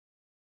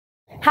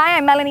Hi,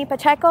 I'm Melanie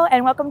Pacheco,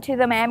 and welcome to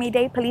the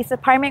Miami-Dade Police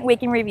Department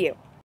Week in Review.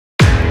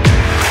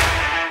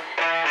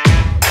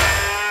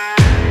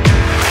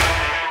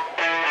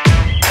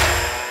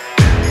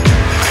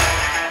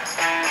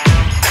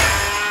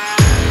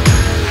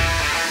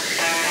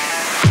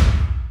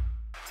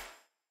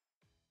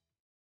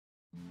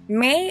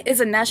 May is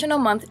a national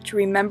month to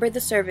remember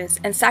the service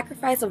and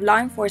sacrifice of law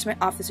enforcement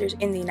officers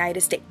in the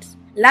United States.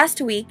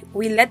 Last week,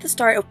 we led the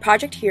start of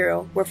Project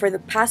Hero, where for the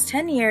past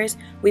 10 years,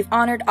 we've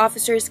honored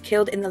officers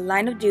killed in the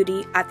line of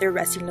duty at their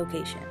resting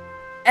location.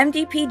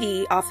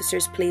 MDPD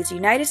officers placed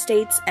United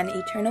States and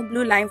Eternal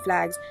Blue Line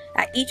flags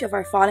at each of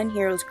our fallen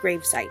heroes'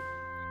 gravesite.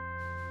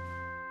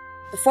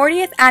 The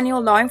 40th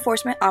Annual Law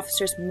Enforcement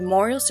Officers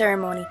Memorial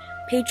Ceremony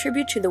paid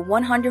tribute to the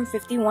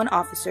 151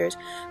 officers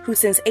who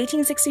since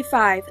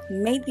 1865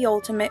 made the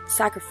ultimate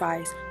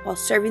sacrifice while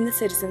serving the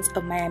citizens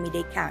of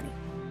Miami-Dade County.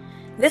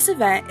 This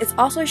event is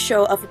also a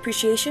show of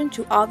appreciation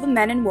to all the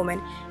men and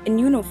women in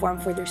uniform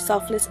for their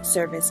selfless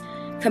service,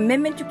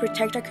 commitment to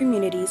protect our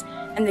communities,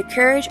 and the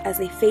courage as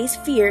they face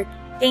fear,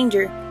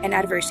 danger, and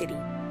adversity.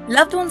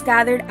 Loved ones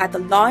gathered at the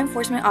Law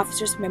Enforcement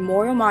Officers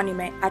Memorial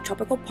Monument at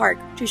Tropical Park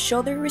to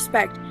show their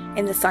respect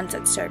in the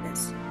sunset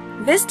service.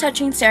 This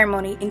touching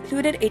ceremony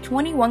included a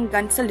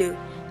 21-gun salute,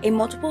 a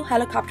multiple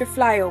helicopter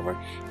flyover,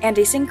 and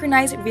a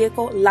synchronized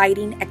vehicle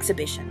lighting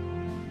exhibition.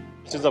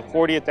 This is the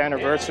 40th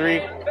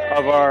anniversary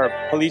of our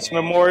police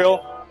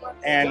memorial,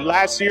 and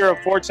last year,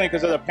 unfortunately,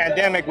 because of the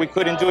pandemic, we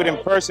couldn't do it in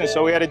person,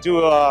 so we had to do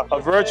a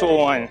virtual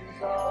one.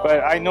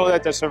 But I know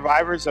that the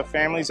survivors, the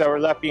families that were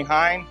left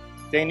behind,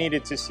 they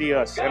needed to see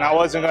us, and I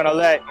wasn't going to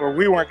let, or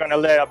we weren't going to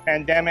let a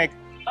pandemic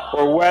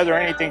or weather or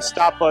anything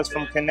stop us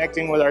from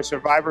connecting with our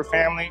survivor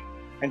family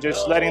and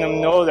just letting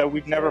them know that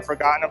we've never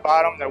forgotten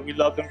about them, that we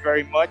love them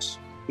very much.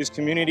 This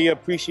community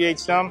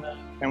appreciates them,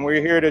 and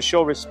we're here to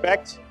show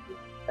respect.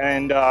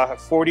 And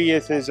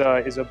 40th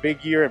is a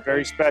big year,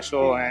 very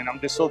special, and I'm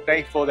just so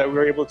thankful that we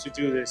were able to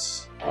do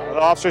this. The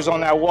officers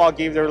on that wall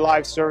gave their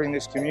lives serving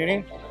this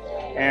community,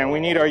 and we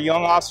need our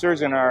young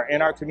officers in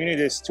our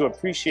communities to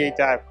appreciate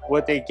that,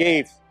 what they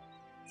gave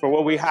for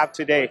what we have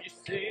today.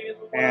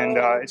 And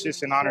it's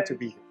just an honor to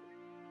be here.